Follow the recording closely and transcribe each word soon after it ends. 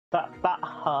That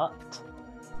hurt.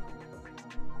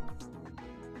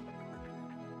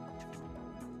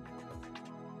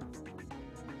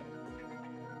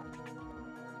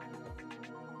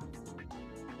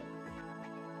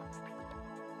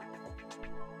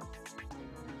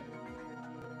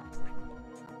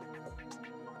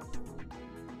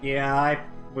 Yeah, I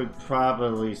would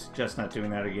probably suggest not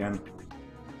doing that again.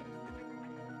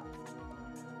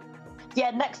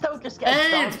 Yeah, next I'll just get a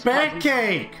Hey, dance it's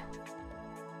Pancake!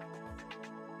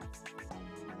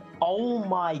 Oh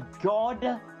my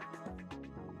god.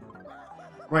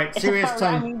 Right, serious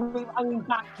time. I mean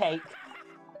Backcake.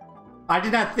 I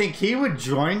did not think he would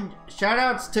join.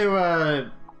 Shoutouts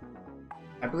to,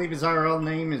 I believe his RL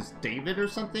name is David or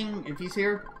something, if he's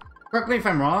here. Correct me if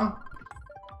I'm wrong.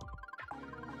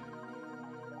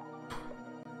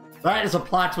 That is a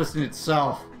plot twist in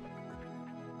itself.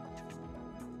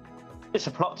 It's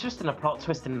a plot twist and a plot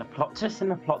twist and a plot twist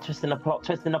and a plot twist and a plot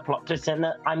twist and a plot twist and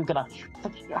I'm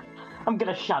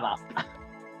gonna shut up.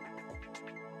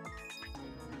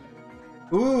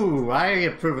 Ooh, I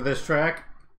approve of this track.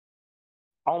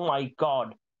 Oh my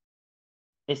god.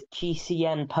 It's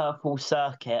GCN Purple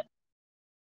Circuit.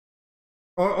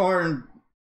 Or in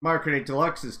Market 8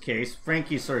 Deluxe's case,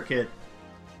 Frankie Circuit.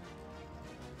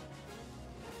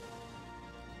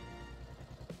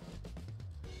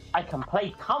 I can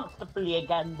play comfortably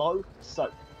again though, so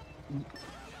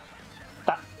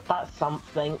that's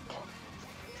something.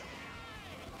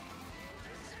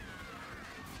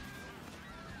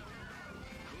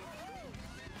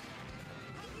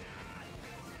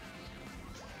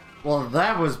 Well,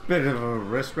 that was a bit of a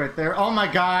risk right there. Oh my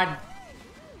god!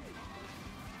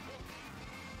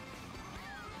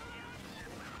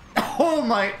 Oh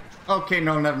my... Okay,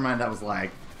 no, never mind, that was lag.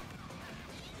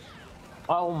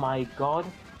 Oh my god.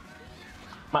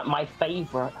 My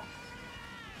favorite.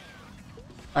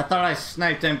 I thought I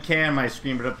sniped MK on my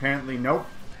screen, but apparently nope.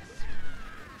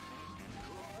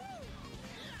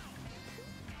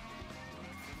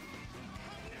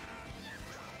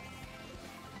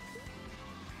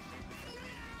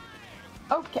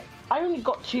 Okay, I only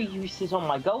got 2 uses on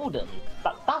my golden.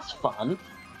 That's fun.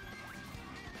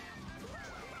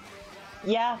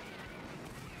 Yeah.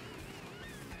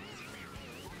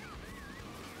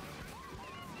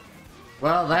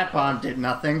 Well, that bomb did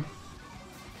nothing.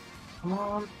 Come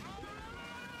on.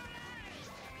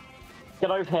 Get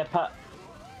over here, Pat.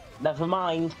 Never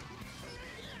mind.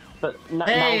 But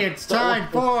hey, it's time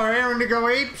for Aaron to go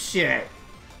ape shit.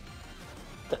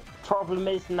 The problem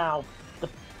is now the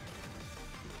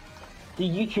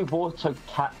YouTube auto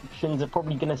captions are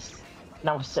probably gonna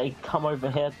now say "come over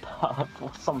here, Perp"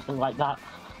 or something like that.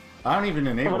 I don't even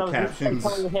enable captions.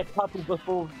 Come over here, Perp,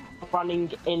 before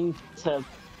running into.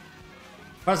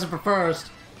 Press it for first.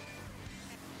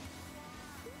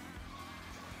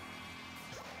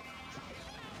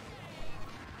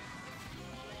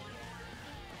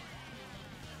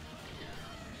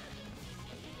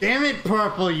 Damn it,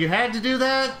 Purple, you had to do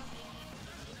that?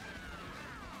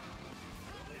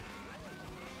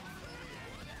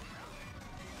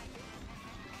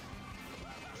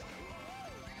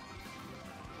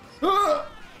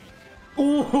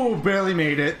 Ooh, barely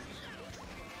made it.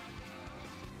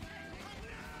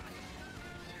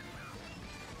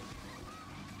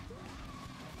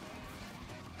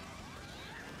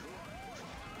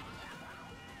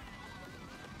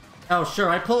 Oh, sure,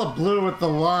 I pull a blue with the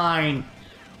line.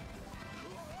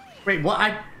 Wait, what?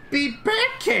 I beat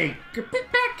Pancake! Beat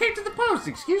Pancake to the post,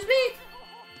 excuse me?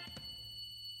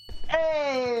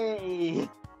 Hey!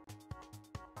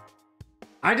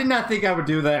 I did not think I would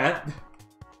do that.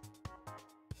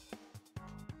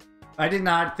 I did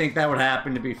not think that would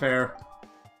happen, to be fair.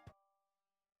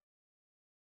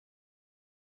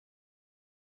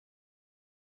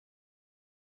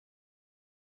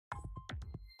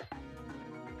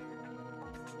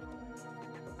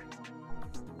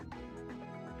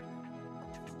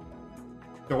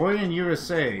 Dorian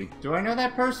USA. Do I know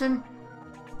that person?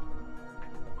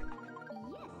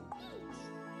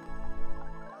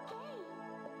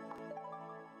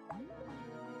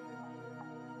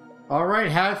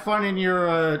 Alright, have fun in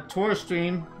your tour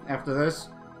stream after this.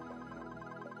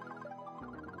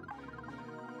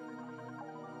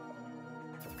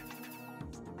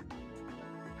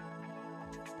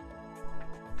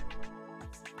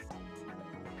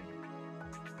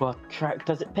 What track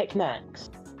does it pick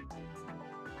next?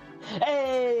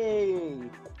 Hey!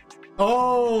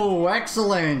 Oh,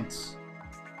 excellent!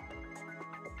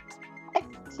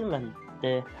 Excellent.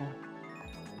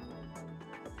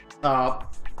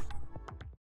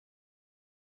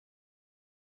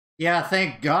 Yeah,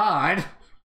 thank God.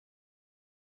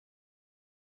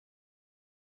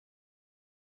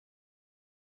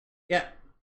 Yeah.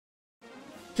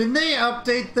 Can they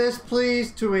update this,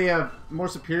 please, to a more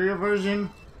superior version?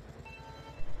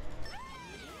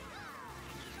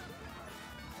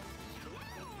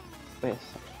 Wait a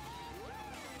second.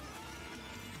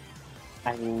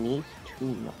 I need to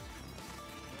know.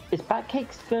 Is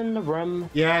Batcake still in the room?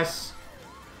 Yes.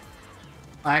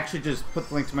 I actually just put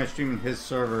the link to my stream in his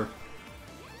server.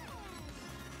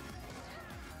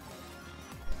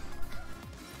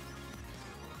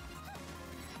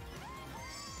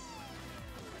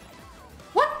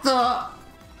 What the?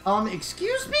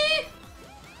 Excuse me?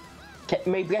 Okay,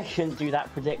 maybe I shouldn't do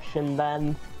that prediction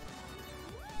then.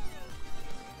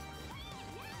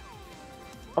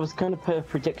 I was going to put a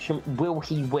prediction, will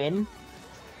he win?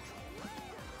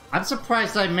 I'm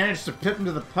surprised I managed to pip him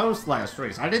to the post last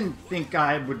race. I didn't think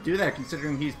I would do that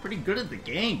considering he's pretty good at the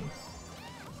game.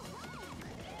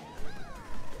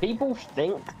 People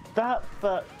think that,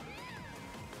 but...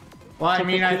 Well, I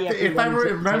mean, if I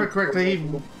remember correctly, he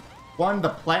won the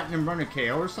Platinum Runner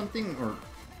KO or something? Or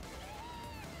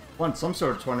won some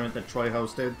sort of tournament that Troy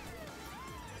hosted.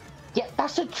 Yeah,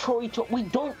 that's a Troy tournament. We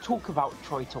don't talk about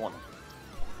Troy tournament.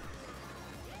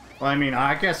 Well, I mean,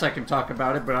 I guess I can talk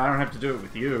about it, but I don't have to do it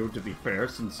with you, to be fair,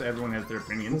 since everyone has their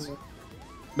opinions.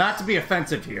 Not to be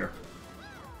offensive here.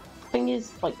 Thing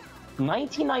is, like,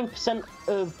 99%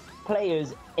 of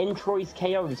players in Troy's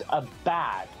KOs are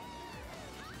bad.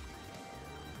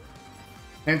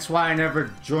 Hence why I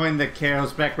never joined the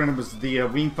KOs back when it was the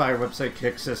Weenfire website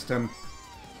kick system.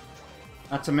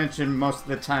 Not to mention, most of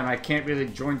the time I can't really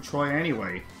join Troy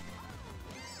anyway.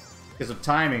 Because of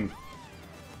timing.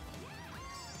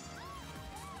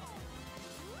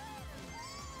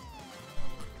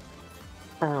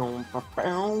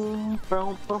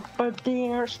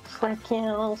 There's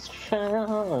trickles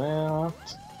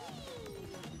shot.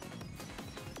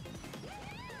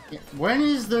 When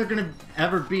is there gonna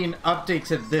ever be an update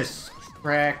to this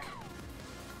track?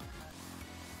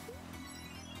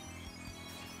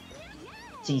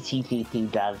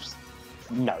 CTWWs.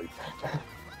 No.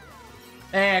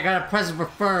 Hey, I got a present for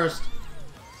first.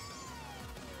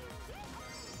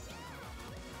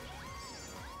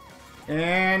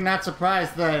 And not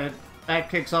surprised that that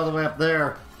kicks all the way up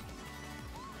there.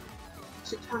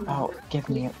 Oh, give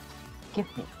me it. Give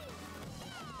me it.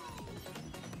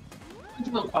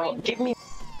 Oh, give me.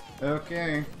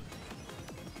 Okay.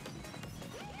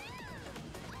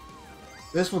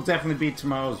 This will definitely be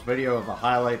tomorrow's video of a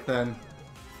highlight then.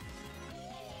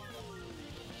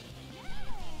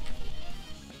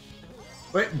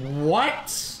 Wait,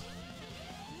 what?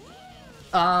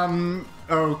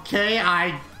 Okay,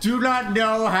 I do not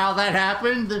know how that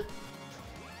happened.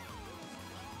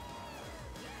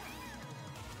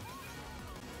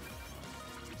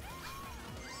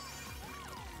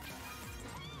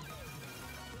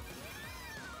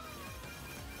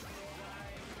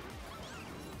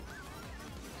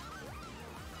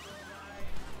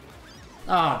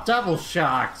 Oh, double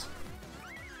shocked.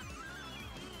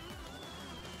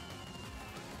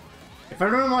 If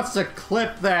anyone wants to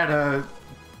clip that,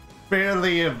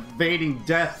 barely evading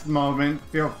death moment,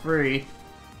 feel free.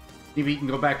 Maybe you can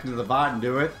go back into the bot and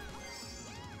do it.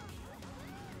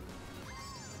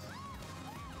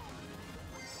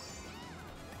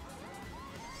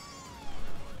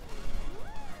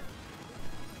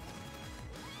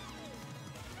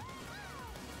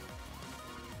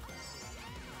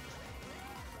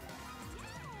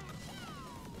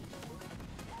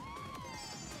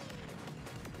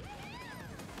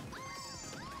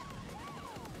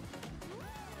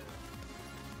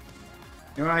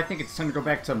 You know what, I think it's time to go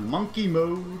back to monkey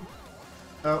mode.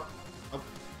 Oh. Oh.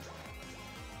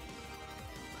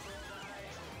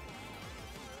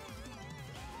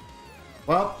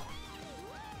 Well.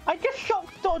 I just shock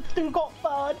dodged and got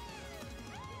third.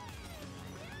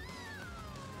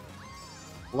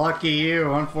 Lucky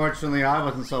you. Unfortunately, I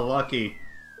wasn't so lucky.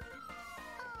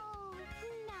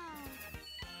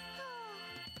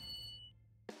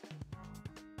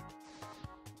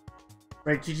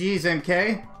 Right, GG's,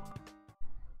 MK.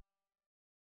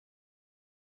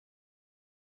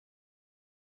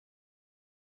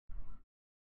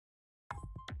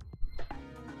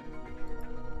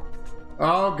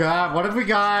 Oh god, what have we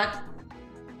got?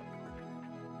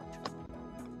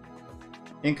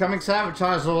 Incoming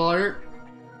sabotage alert.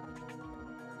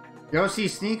 Yoshi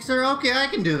Sneakster? Okay, I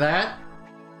can do that.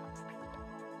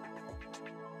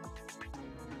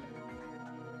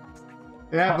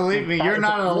 Yeah, believe me, you're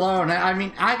not alone. I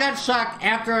mean, I got shocked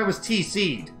after I was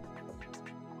TC'd.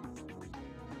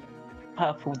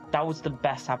 Purple, that was the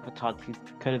best sabotage you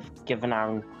could have given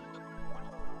Aaron.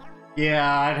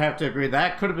 Yeah, I'd have to agree.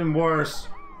 That could have been worse.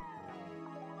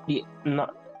 Yeah, no,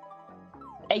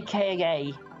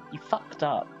 AKA, you fucked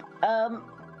up.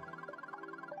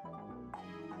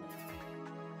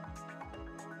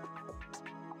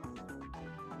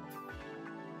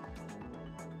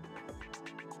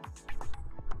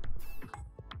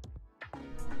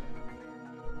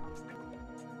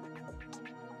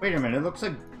 Wait a minute, it looks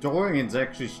like Dorian's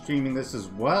actually streaming this as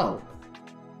well.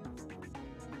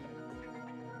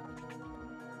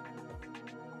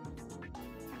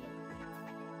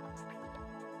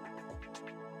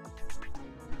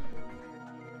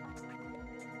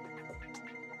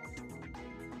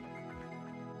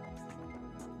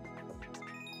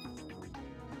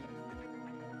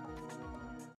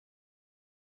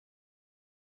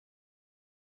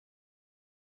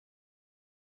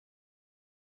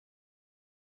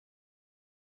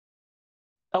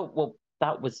 Oh, well,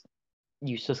 that was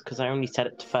useless because I only set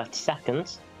it to 30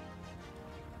 seconds.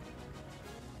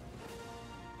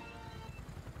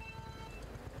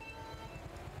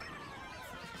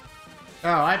 Oh,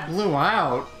 I blew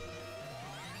out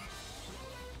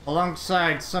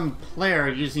alongside some player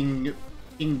using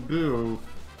Ingbu.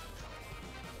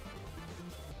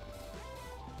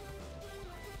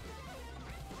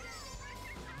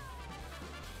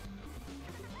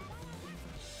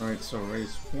 Alright, so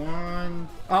race 1.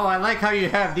 Oh, I like how you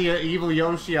have the evil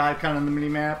Yoshi icon on the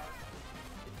minimap.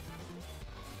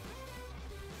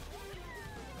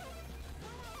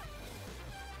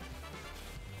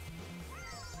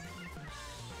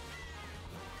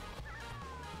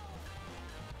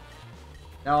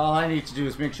 Now all I need to do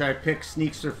is make sure I pick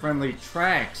Sneakster-friendly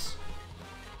tracks.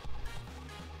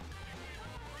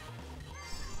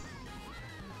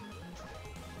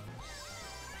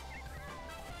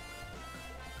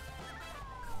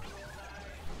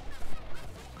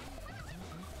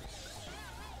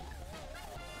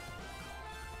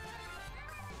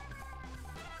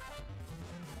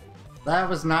 That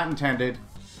was not intended.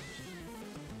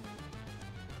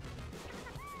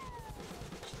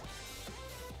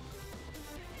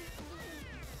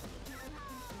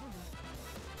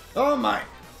 Oh my!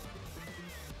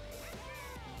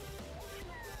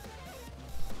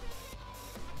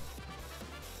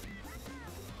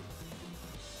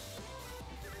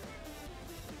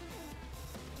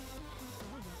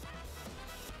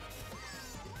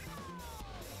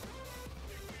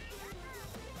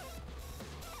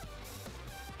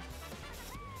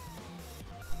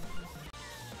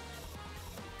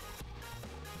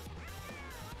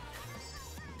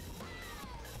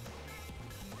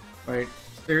 Wait,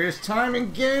 serious time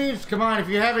engaged! Come on, if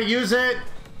you have it, use it!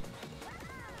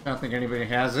 I don't think anybody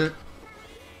has it.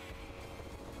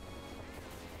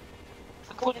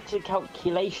 According to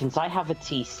calculations, I have a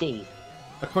TC.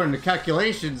 According to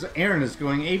calculations, Aaron is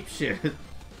going apeshit.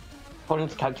 According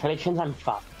to calculations, I'm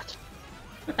fucked.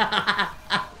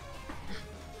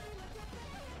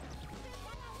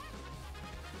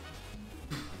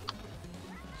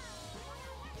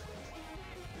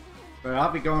 But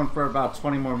I'll be going for about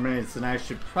 20 more minutes, and I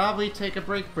should probably take a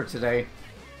break for today.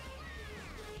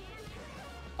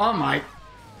 Oh my!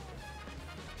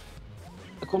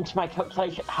 According to my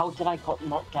calculation, how did I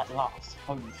not get lost?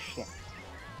 Holy shit.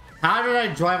 How did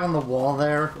I drive on the wall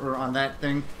there, or on that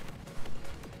thing?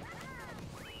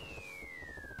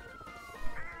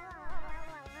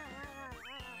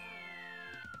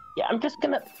 Yeah, I'm just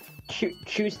gonna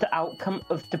choose the outcome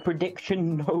of the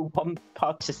prediction no one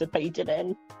participated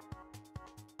in.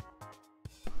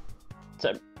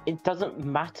 So, it doesn't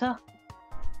matter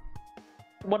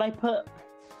what I put.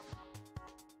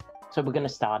 So we're gonna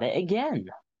start it again.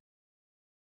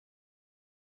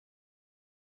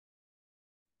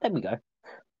 There we go.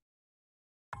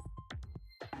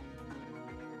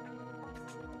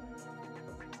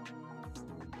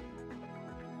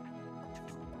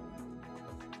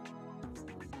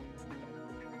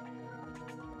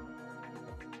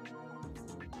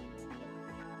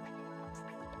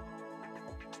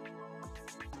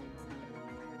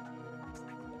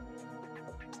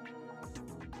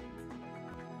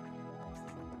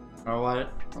 Oh,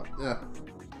 what? Yeah.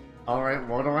 Alright,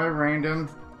 what do I random?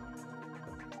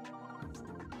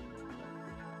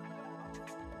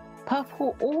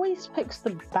 Purple always picks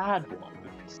the bad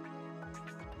ones.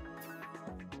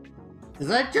 Is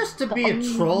that just to be a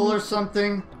troll or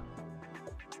something?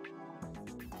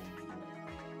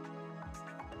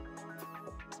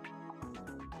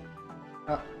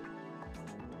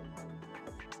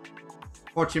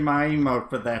 Fortunately, my emote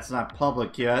for that's not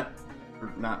public yet.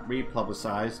 Or not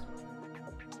republicized.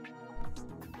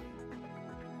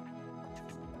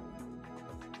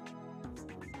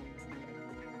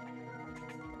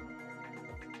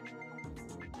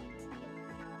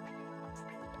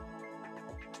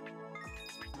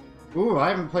 Ooh, I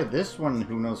haven't played this one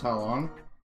who knows how long.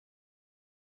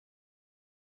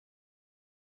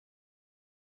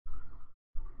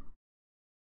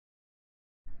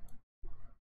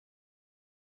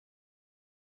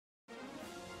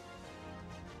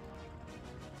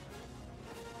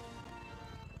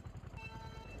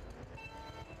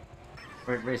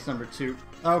 Right, race number 2.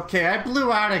 Okay, I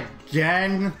blew out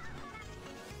again.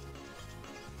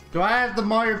 Do I have the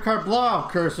Mario Kart blowout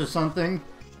curse or something?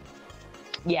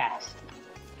 Yes.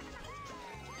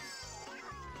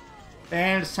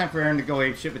 And it's time for Aaron to go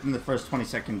apeshit within the first 20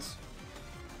 seconds.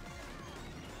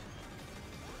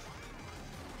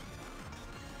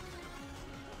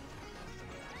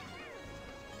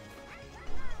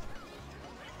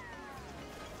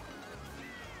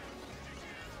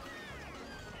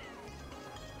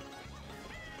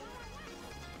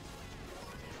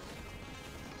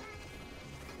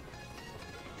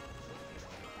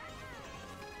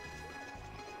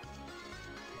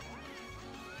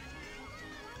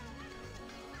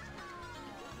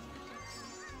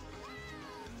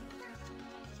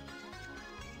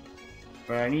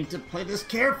 But I need to play this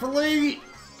carefully!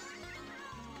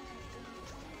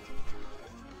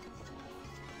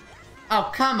 Oh,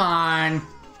 come on!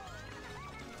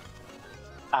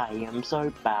 I am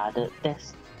so bad at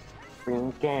this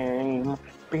game.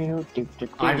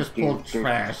 I just pulled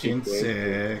trash in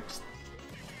 6th.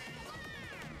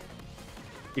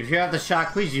 If you have the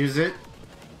shot, please use it.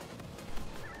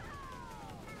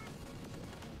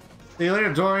 See you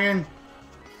later, Dorian.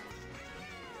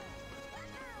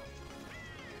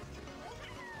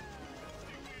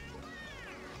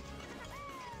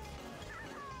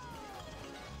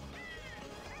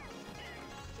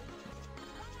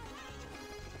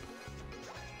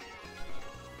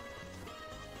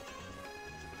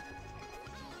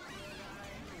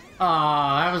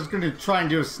 I was gonna try and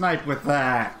do a snipe with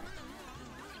that.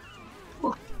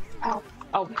 Oh,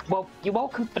 well, you're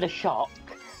welcome for the shock.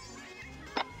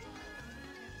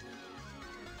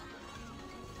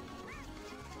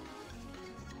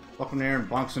 Welcome to Aaron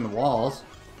bonks in the walls.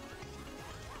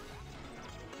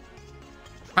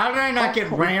 How did I not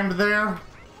get rammed there?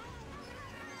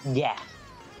 Yeah.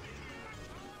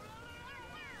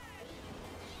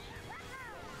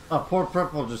 Oh, poor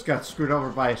Purple just got screwed over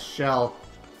by a shell.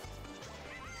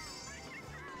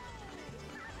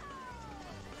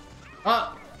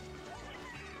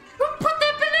 Who put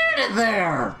that banana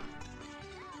there?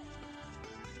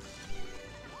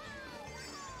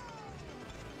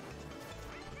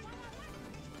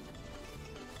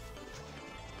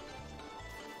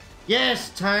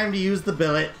 Yes, time to use the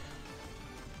billet.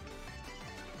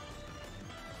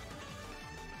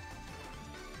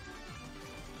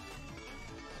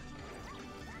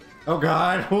 Oh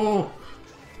god, oh!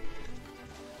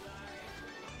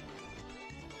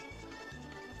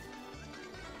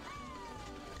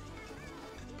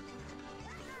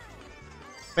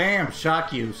 Bam,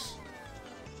 shock use.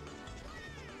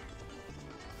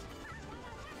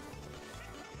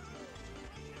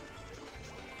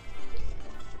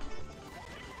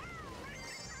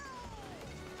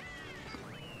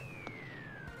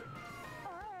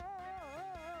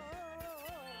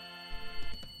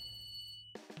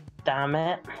 Damn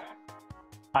it.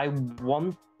 I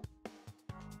wanted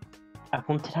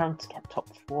Aaron to get top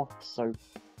 4, so...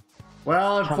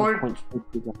 Well,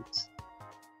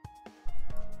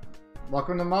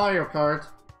 Welcome to Mario Kart.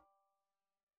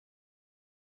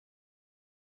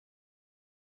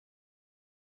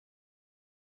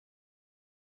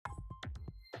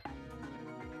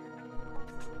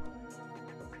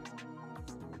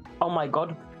 Oh my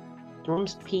god. The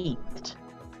room's peaked.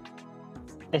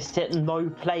 It's set no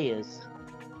players.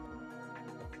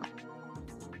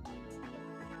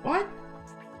 What?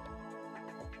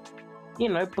 You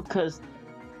know, because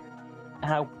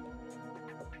how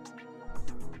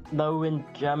no in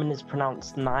German is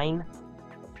pronounced 9.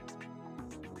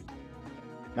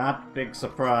 Not big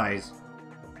surprise.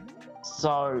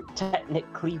 So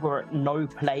technically we're at no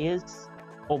players,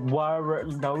 or were at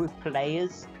no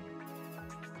players.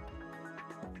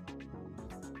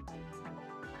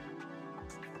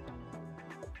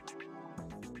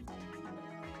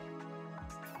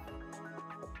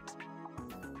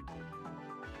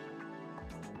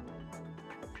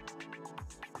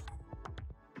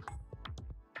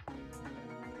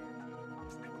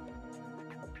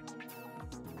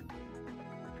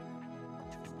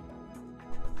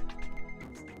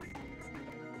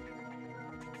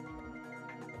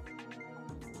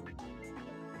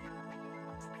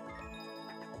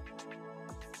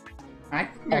 I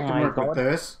think I can work with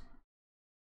this.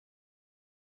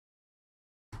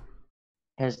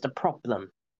 Here's the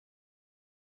problem.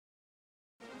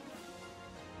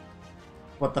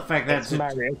 What, the fact that it's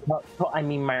Mario Kart. I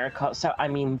mean Mario Kart. So I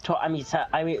mean, no,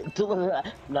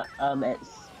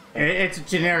 it's a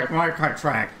generic Mario Kart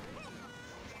track.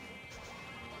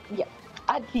 Yeah,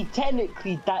 actually,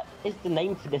 technically, that is the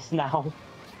name for this now.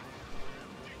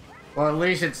 Well, at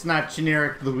least it's not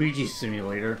generic Luigi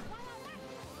Simulator.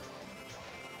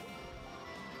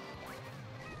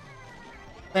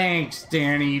 Thanks,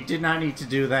 Danny. You did not need to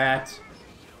do that.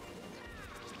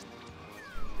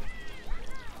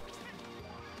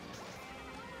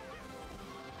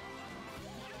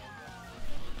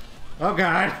 Oh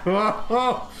god!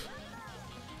 Whoa!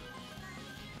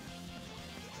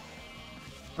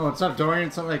 Oh, what's up, Dorian?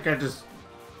 It's not like I just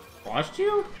lost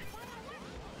you?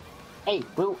 Hey,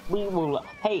 we will.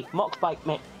 Hey, Moxbike,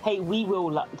 mate. Hey, we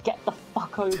will get the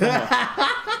fuck over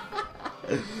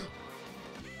here.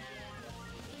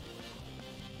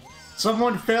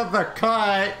 Someone failed the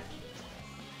cut.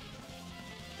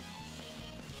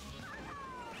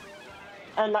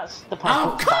 And that's the Oh,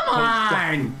 punishment. come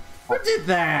on! Who did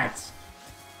that?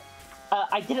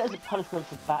 I did it as a punishment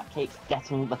for Batcake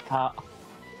getting the cut.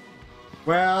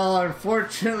 Well,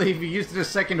 unfortunately, if you used it a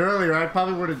second earlier, I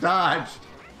probably would have dodged.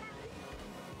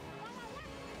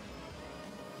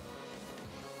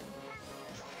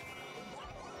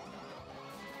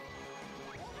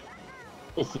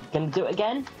 Is he gonna do it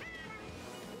again?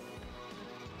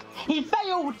 He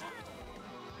failed!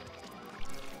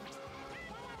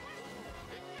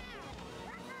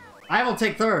 I will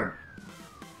take third.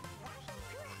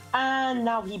 And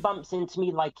now he bumps into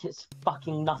me like it's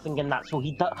fucking nothing, and that's all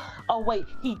he does. Oh wait,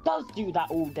 he does do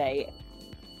that all day.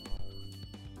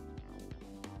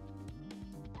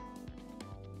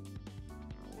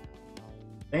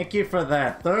 Thank you for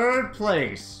that. Third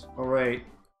place. All right.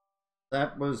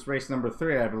 That was race number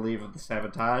 3, I believe, of the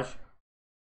sabotage.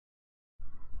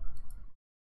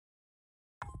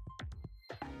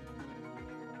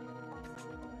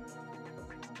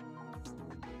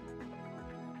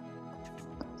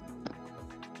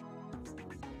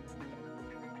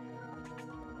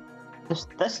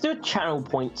 Let's do a channel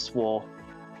points war.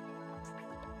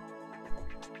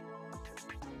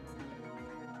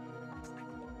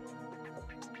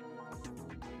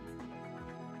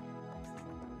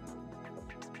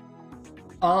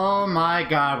 Oh my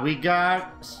god, we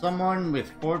got someone with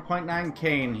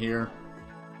 4.9k in here.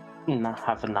 Not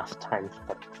have enough time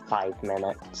for 5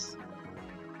 minutes.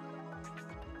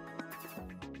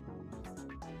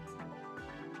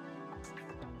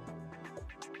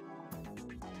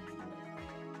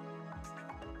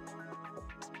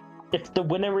 If the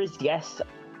winner is yes,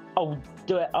 I'll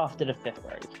do it after the 5th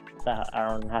race. That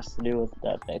Aaron has to do with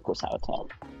the vehicle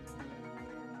sabotage.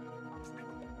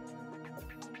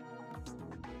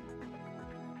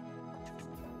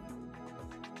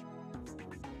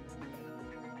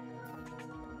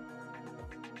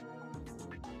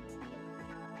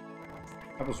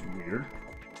 That was weird.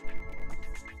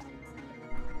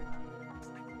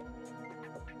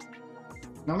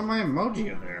 None of my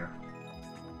emoji are there.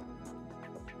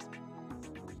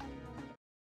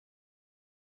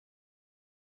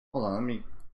 Hold on, let me...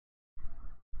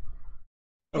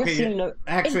 Okay, Yes, yeah,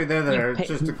 actually they're there, it's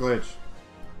just a glitch.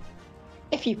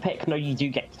 If you pick no, you do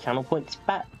get channel points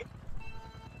back.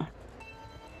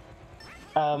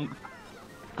 But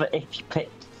if you pick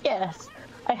yes,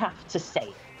 I have to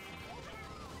say.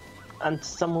 And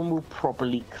someone will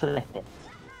probably clip it.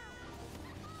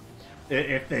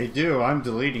 If they do, I'm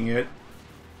deleting it.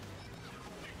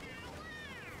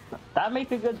 That'd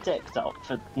make a good TikTok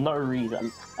for no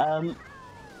reason.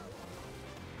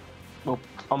 Well,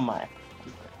 on my...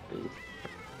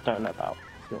 Don't know about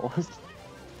yours.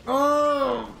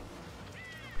 Oh!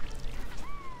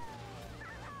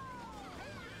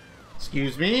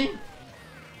 Excuse me?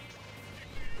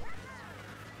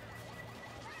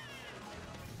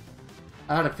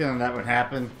 I had a feeling that would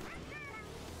happen.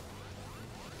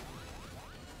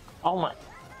 Oh my...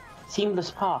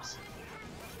 Seamless pass.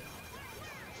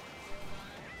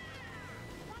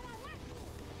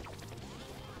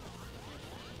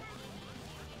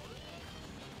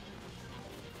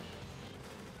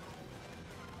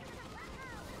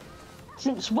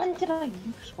 Since when did I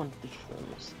use one of these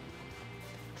films?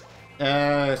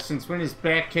 Since when is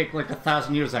back kick like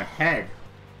 1,000 years ahead?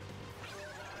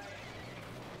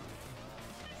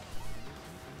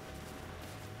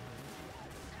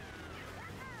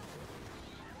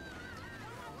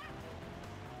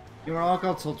 You know, I'll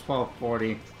go till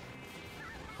 12:40.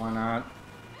 Why not?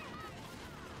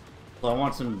 So I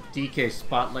want some DK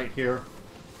spotlight here.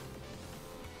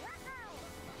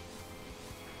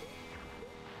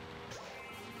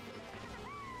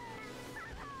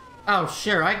 Oh,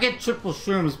 sure, I get triple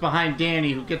shrooms behind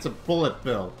Danny, who gets a bullet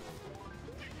bill.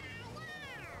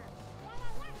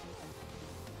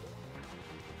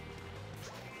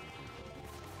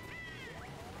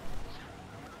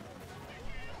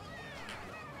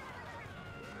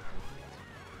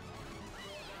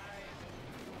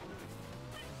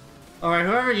 Alright,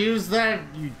 whoever used that,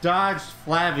 you dodged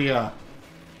Flavia.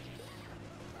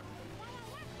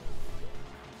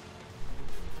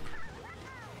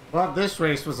 Well, this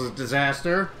race was a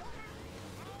disaster.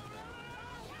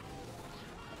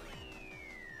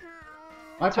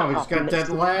 I probably just got dead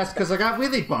last because I got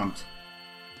wheelie bumped.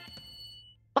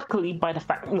 Luckily, by the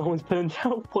fact that no one's putting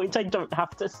channel points, I don't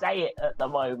have to say it at the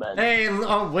moment. Hey,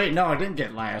 oh wait, no, I didn't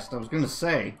get last. I was gonna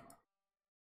say.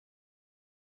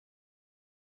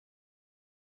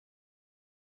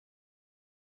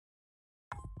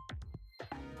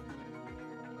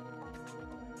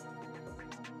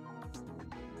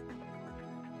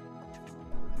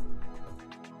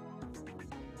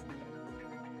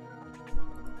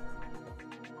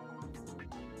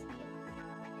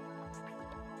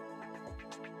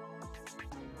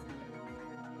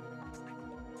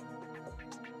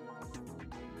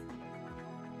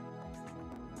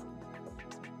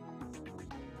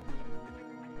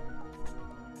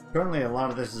 Currently, a lot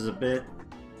of this is a bit...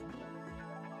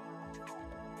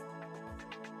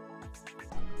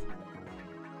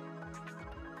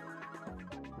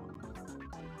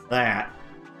 that.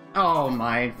 Oh,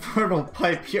 my infernal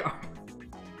pipe yard.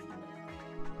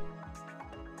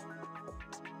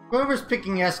 Whoever's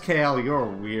picking SKL, you're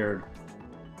weird.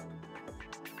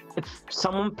 If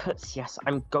someone puts yes,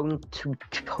 I'm going to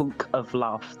choke of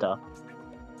laughter.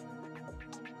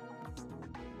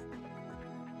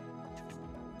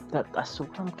 That's all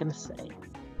I'm gonna say.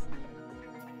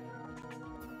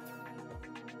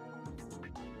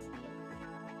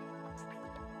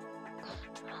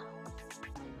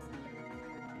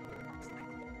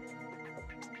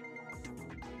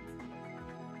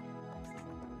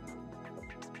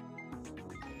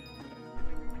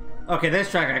 Okay,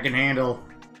 this track I can handle.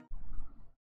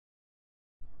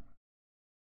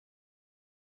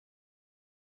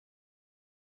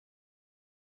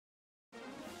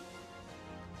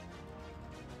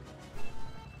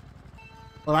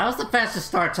 Well, that was the fastest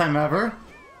start time ever.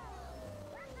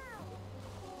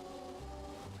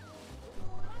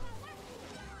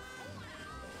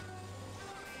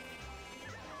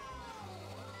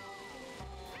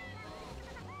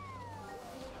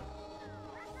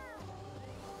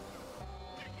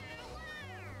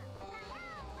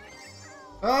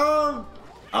 Oh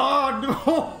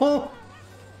no!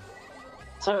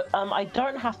 So, I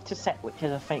don't have to set which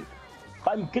is a thing.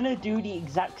 But I'm gonna do the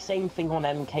exact same thing on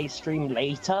MK stream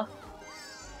later.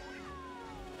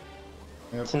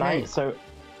 Okay. Tonight, so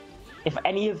if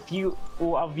any of you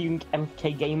or are viewing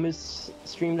MK Gamers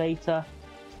stream later,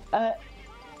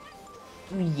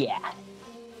 yeah.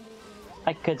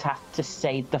 I could have to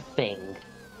say the thing.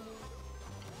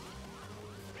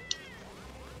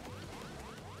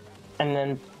 And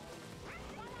then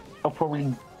I'll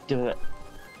probably do it.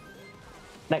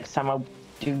 Next time I'll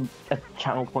do a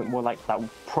channel point more like that will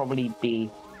probably be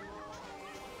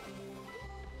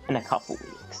in a couple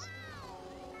weeks.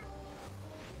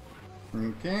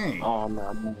 Okay. Oh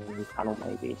no, channel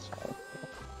maybe, so.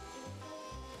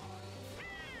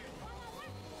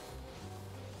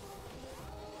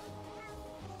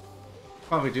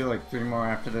 Probably do like 3 more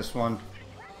after this one.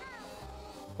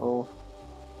 Oh.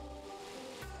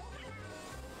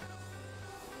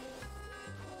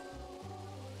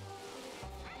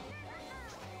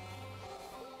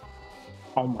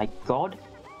 Oh my god.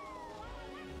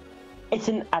 It's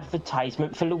an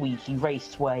advertisement for Luigi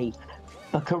Raceway.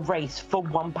 Book a race for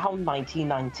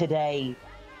 £1.99 today.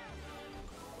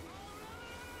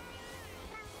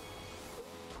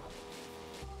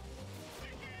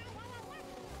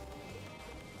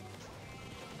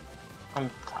 I'm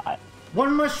tired.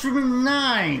 1 mushroom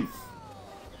 9th!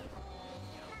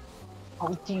 How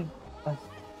do you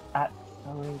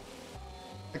actually...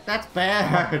 Like, that's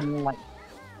bad. Like,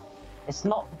 it's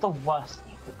not the worst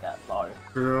you could get though.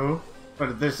 True.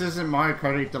 But this isn't Mario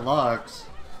Kart 8 Deluxe.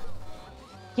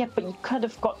 Yeah, but you could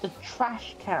have got the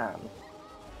trash can.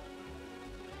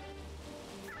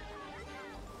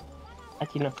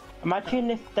 Like, you know,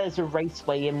 imagine if there's a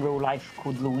raceway in real life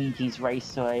called Luigi's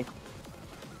Raceway.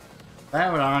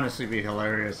 That would honestly be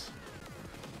hilarious.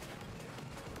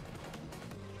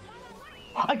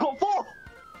 I got 4!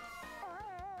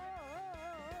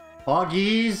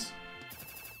 Boggies!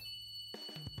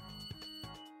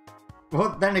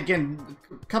 Well, then again,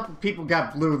 a couple people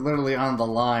got blue literally on the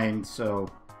line, so...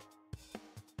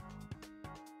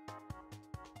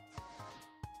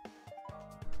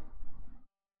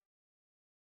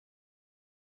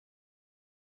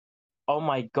 Oh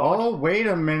my god. Oh, wait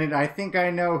a minute. I think I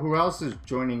know who else is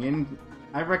joining in.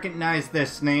 I recognize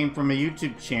this name from a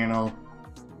YouTube channel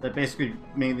that basically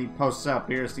mainly posts out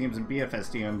BRSDMs and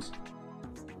BFSDMs.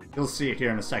 You'll see it here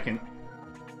in a second.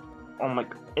 Oh my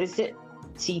god. Is it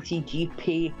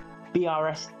CTGP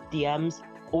BRSDMs,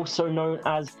 also known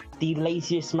as the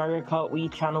laziest Mario Kart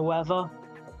Wii channel ever?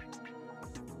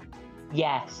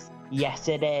 Yes. Yes,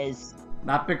 it is.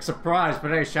 Not big surprise,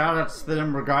 but hey, shoutouts to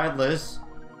them regardless.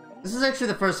 This is actually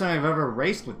the first time I've ever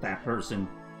raced with that person.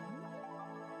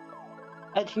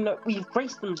 Actually, no, we've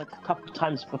raced them like a couple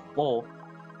times before.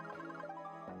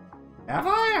 Have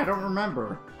I? I don't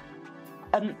remember.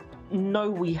 No,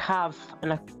 we have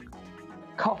in a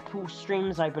couple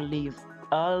streams, I believe,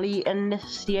 early in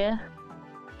this year.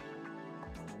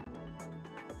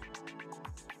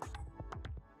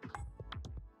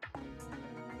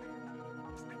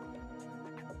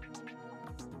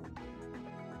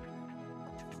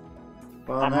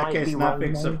 Well, in that case, not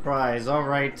big surprise.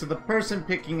 Alright, so the person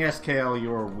picking SKL,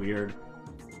 you're weird.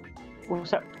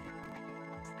 What's up?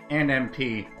 And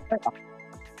MP.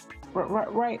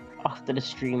 Right after the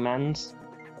stream ends,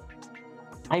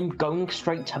 I'm going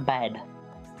straight to bed.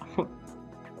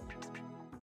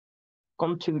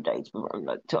 Gone 2 days without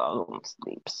like 2 hours of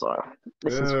sleep, so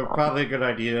this is fun. Probably a good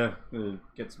idea.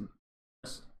 Get some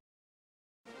rest.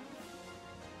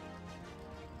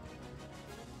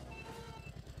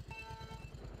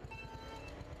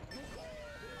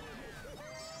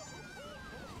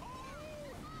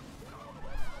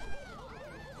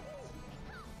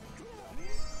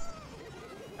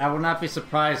 I would not be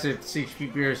surprised if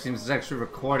CHP Beer seems is actually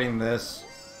recording this.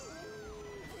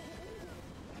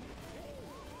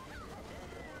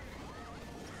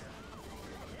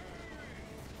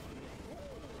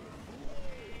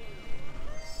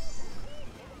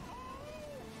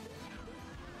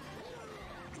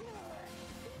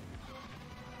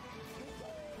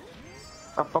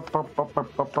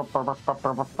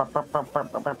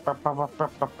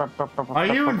 Are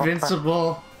you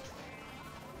invincible?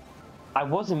 I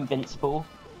was invincible,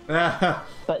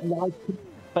 but now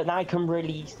I can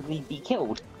really easily be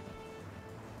killed.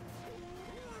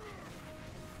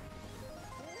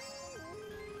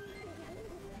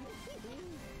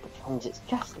 Because it's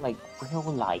just like real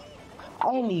life.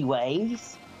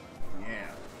 Anyways.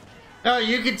 Yeah. Oh,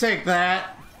 you can take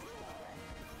that.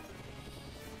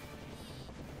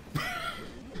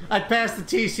 I passed the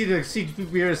TC to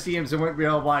CTWWs and went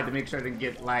real wide to make sure I didn't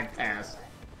get lag past.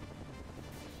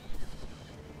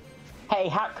 Hey,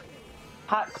 hack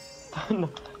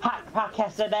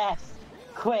SNS,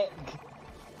 quick!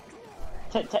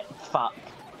 Fuck.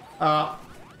 How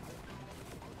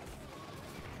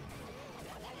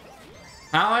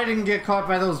I didn't get caught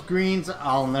by those greens,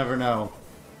 I'll never know.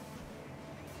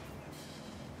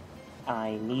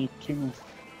 I need to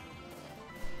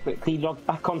quickly log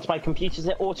back onto my computer. Is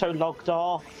it auto-logged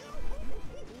off?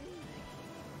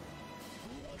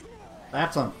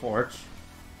 That's unfortunate.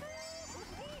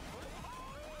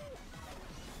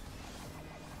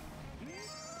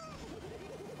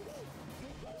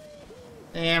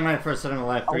 And my first set in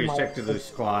life, 3 check to lose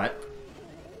squat.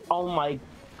 Oh my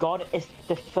god, it's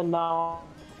the finale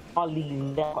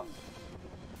now.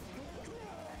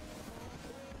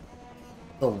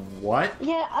 The what?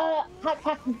 Yeah, I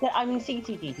mean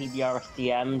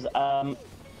CTWWs,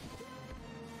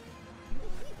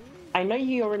 I know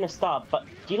you're in a star, but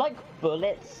do you like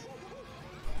bullets?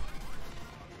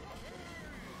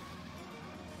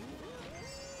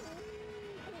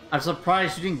 I'm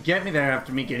surprised you didn't get me there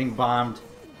after me getting bombed.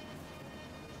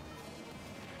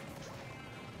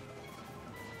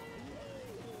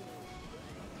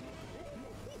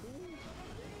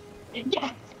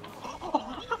 Yes!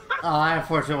 I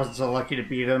unfortunately wasn't so lucky to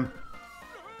beat him.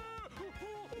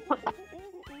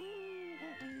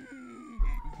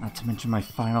 Not to mention my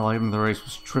final item of the race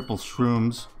was triple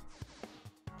shrooms.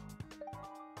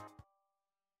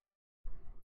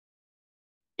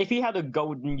 If you had a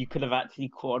golden, you could have actually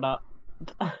caught up.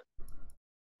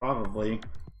 Probably.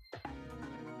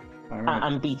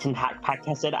 I'm beaten Hackpack.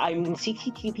 I said, I'm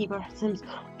CTTP Sims.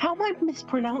 How am I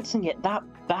mispronouncing it that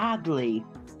badly?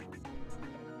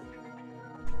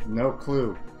 No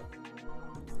clue.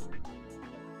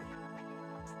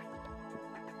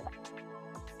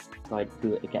 I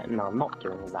do it again. No, I'm not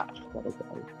doing that.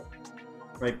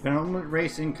 Right, penultimate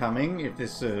race incoming, if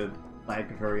this lag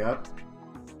could hurry up.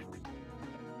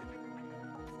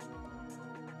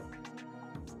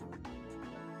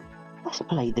 Let's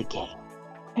play the game.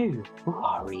 Who will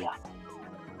hurry up?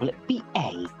 Will it be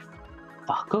A,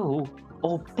 fuck all,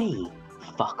 or B,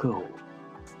 fuck all?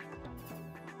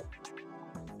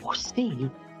 Or C,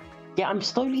 Yeah, I'm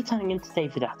slowly turning into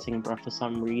David Attenborough for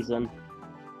some reason.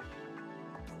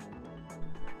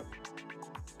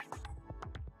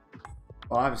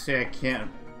 Well, obviously I can't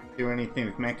do anything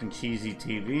with mac and cheesy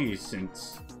TVs and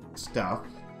stuff.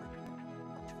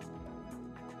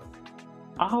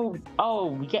 Oh,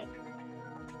 yeah.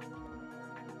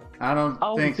 I don't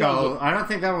think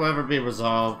that will ever be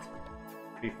resolved.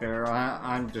 To be fair,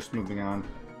 I'm just moving on.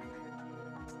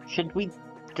 Should we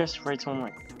just write on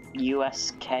like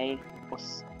USK or?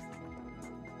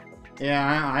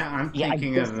 Yeah, I'm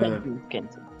thinking of the.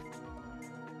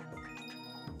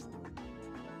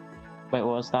 Wait, what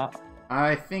was that?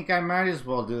 I think I might as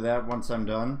well do that once I'm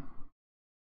done.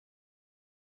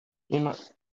 You know,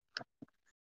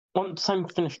 once I'm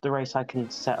finished the race, I can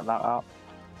set that up.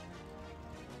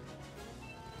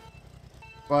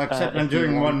 Well, except I'm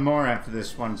doing one more after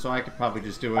this one, so I could probably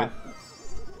just do it.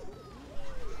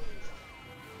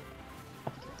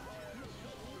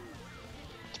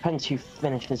 Depends who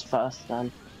finishes first,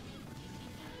 then.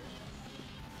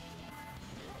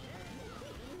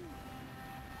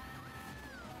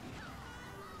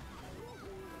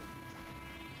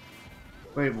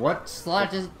 Wait, what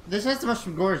slot is this? Has the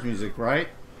Mushroom Gorge music, right?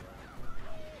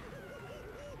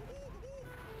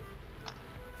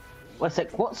 What's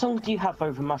it? What song do you have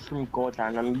over Mushroom Gorge?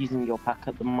 And I'm using your pack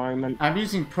at the moment. I'm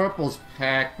using Purple's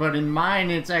pack, but in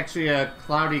mine it's actually a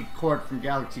Cloudy Court from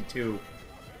Galaxy 2.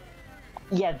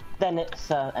 Yeah, then it's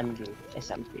MG.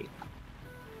 It's MG.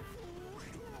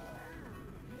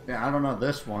 Yeah, I don't know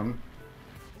this one.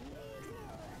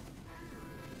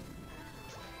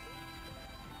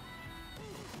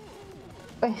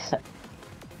 Wait a sec.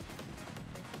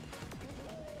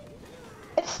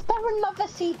 Is there another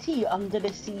CT under the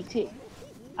CT?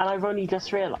 And I've only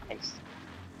just realised.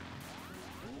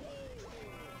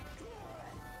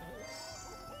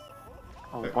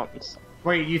 Oh, once.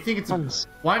 Wait, you think it's a...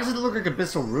 Why does it look like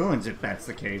Abyssal Ruins if that's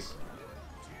the case?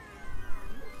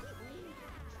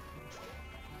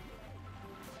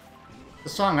 The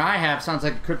song I have sounds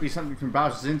like it could be something from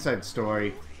Bowser's Inside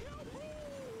Story.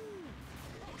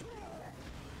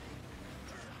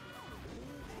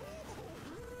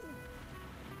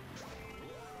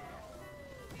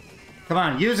 Come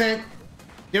on, use it!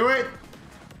 Do it!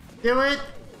 Do it!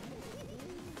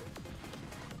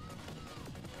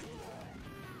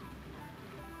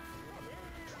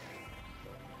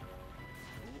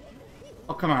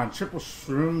 Oh, come on, triple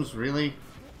shrooms, really?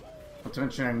 Not to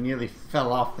mention I nearly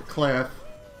fell off the cliff.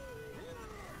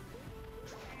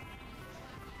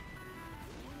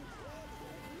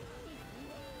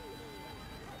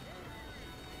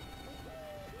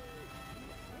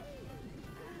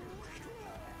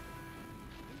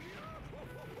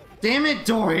 Damn it,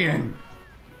 Dorian!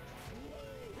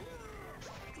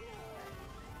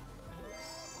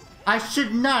 I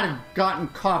should not have gotten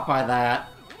caught by that.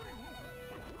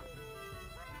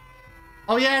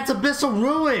 Oh yeah, it's Abyssal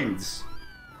Ruins!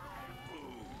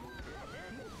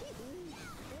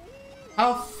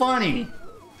 How funny!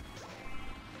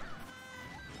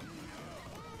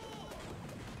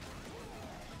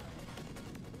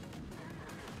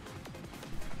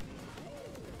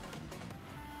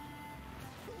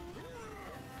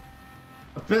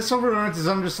 Abyssal Ruins is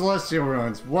under Celestial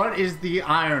Ruins. What is the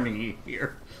irony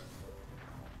here?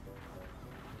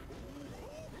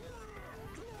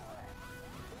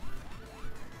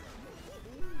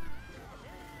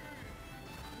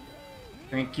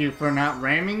 Thank you for not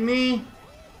ramming me.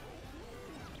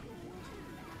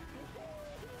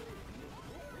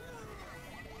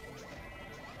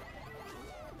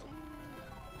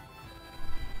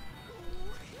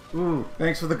 Ooh,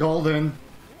 thanks for the golden.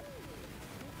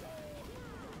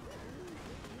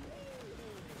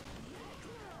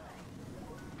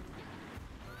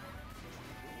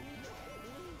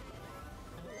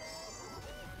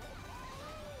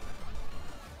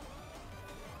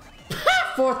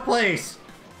 Fourth place!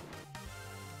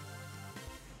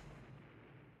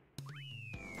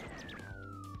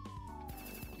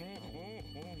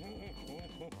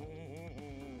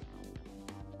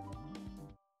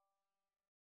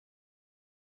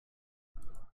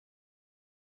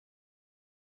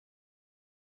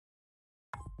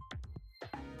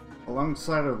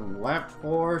 Alongside of lap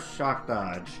 4 shock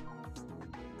dodge.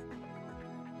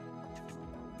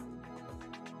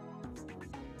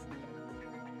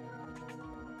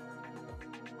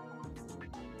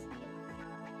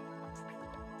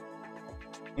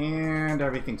 And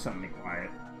everything's suddenly quiet.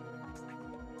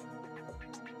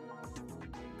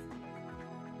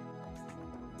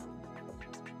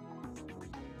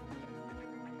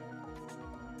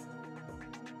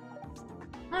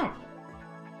 Oh.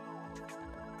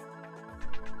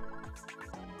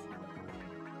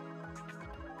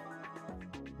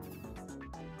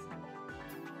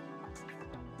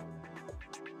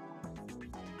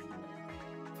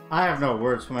 I have no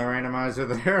words for my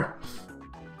randomizer there.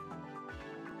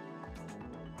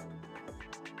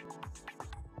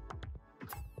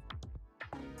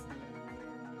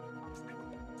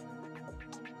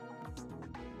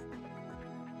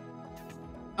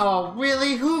 Oh,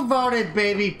 really? Who voted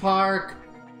Baby Park?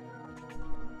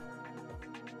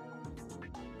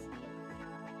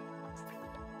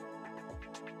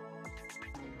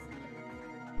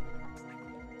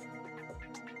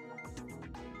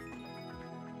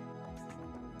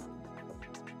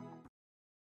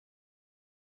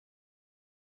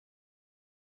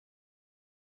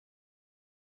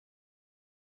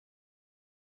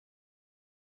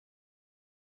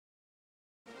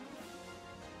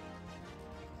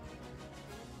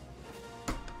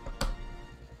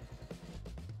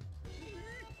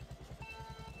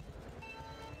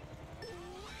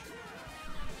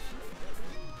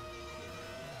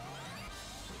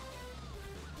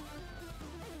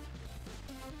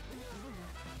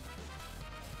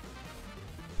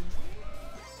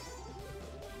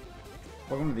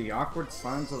 Welcome to the awkward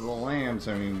silence of the lambs.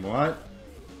 I mean, what?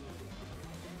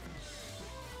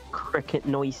 Cricket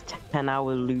noise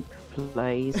 10-hour loop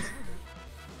plays.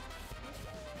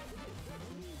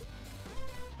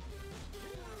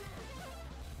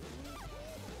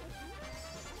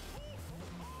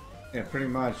 Yeah, pretty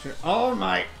much. Oh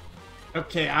my...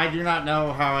 Okay, I do not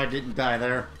know how I didn't die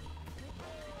there.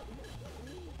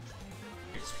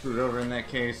 Get screwed over in that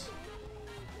case.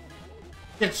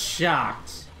 Get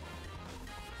shocked.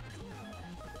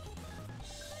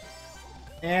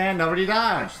 And nobody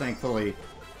dodged, thankfully.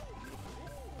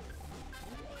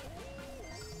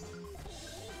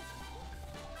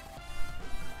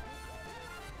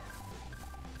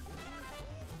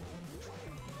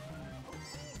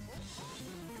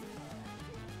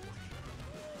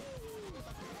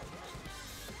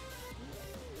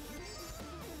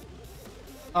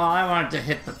 Oh, I wanted to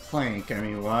hit the plank. I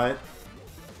mean, what?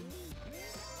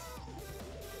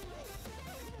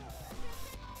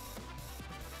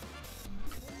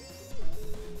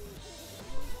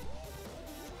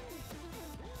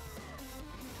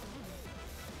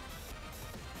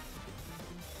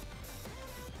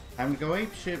 Time to go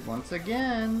apeshit once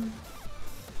again.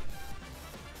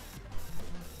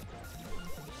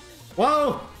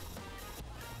 Whoa!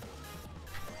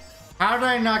 How did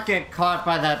I not get caught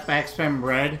by that backspam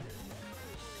red?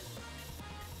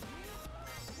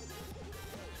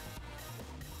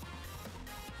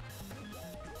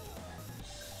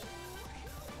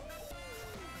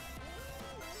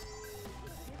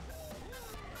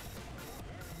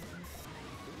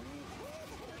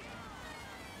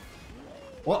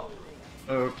 What?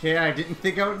 Okay, I didn't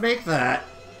think I would make that.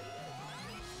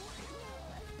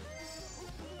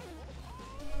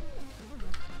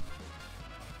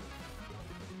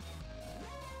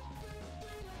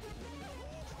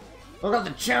 Look at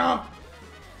the jump!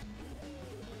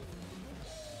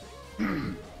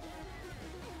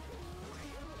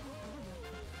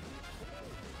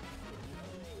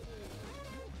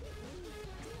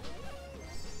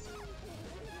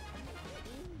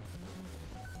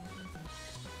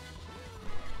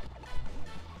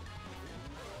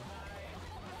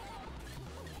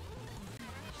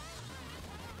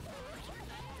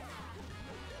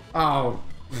 Oh.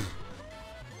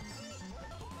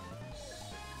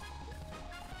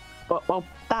 Well,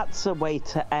 that's a way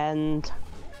to end.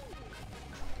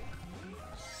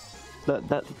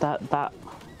 That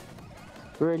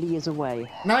really is a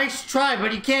way. Nice try,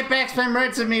 but you can't backspam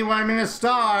reds at me when I'm in a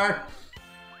star.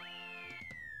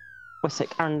 We're sick,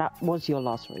 Aaron, that was your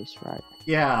last race, right?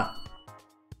 Yeah.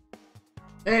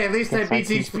 Hey, at least I beat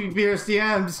HP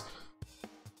BSDMs.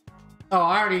 Oh,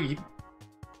 I already...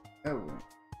 Oh.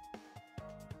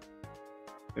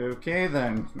 Okay,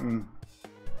 then.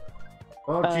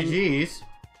 Well, GG's.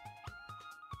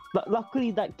 But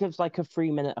luckily that gives like a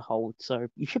 3-minute hold, so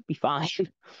you should be fine.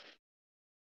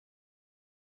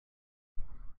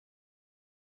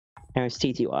 It's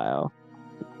TTYL.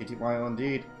 TTYL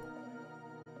indeed.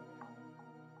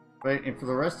 Right, and for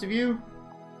the rest of you,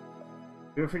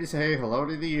 feel free to say hello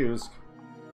to the U's.